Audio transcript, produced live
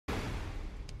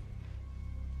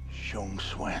Shung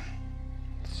Swen.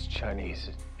 It's Chinese.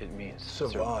 It means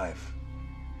Survive.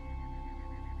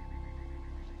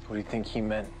 What do you think he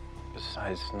meant,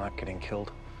 besides not getting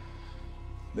killed?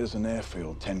 There's an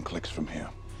airfield 10 clicks from here.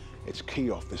 It's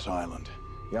key off this island.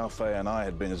 Yao Fei and I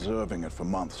had been observing it for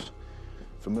months,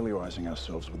 familiarizing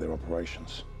ourselves with their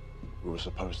operations. We were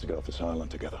supposed to get off this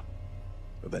island together.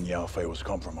 But then Yao Fei was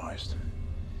compromised,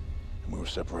 and we were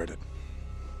separated.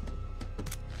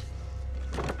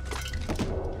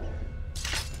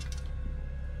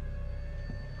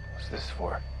 What's this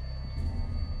for?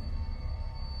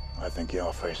 I think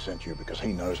Yao Fei sent you because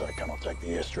he knows I cannot take the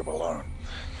airstrip alone.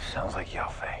 Sounds like Yao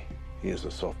Fei. He is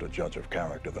a softer judge of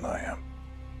character than I am.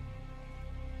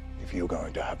 If you're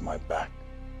going to have my back,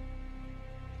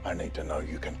 I need to know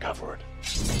you can cover it.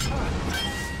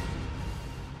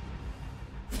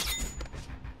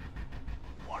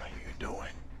 What are you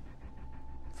doing?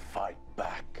 Fight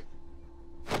back.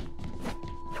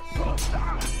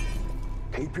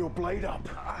 Keep your blade up.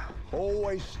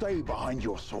 Always stay behind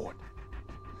your sword.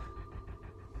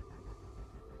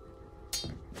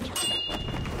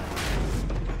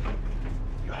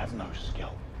 You have no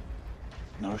skill,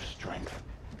 no strength,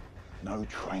 no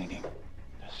training.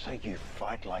 To say you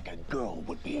fight like a girl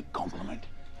would be a compliment.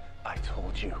 I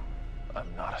told you,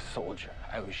 I'm not a soldier.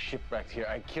 I was shipwrecked here.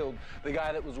 I killed the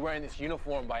guy that was wearing this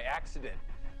uniform by accident.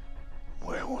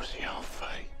 Where was Yao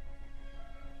Fei?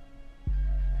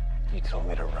 You told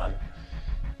me to run.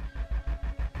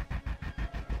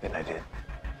 Then I did.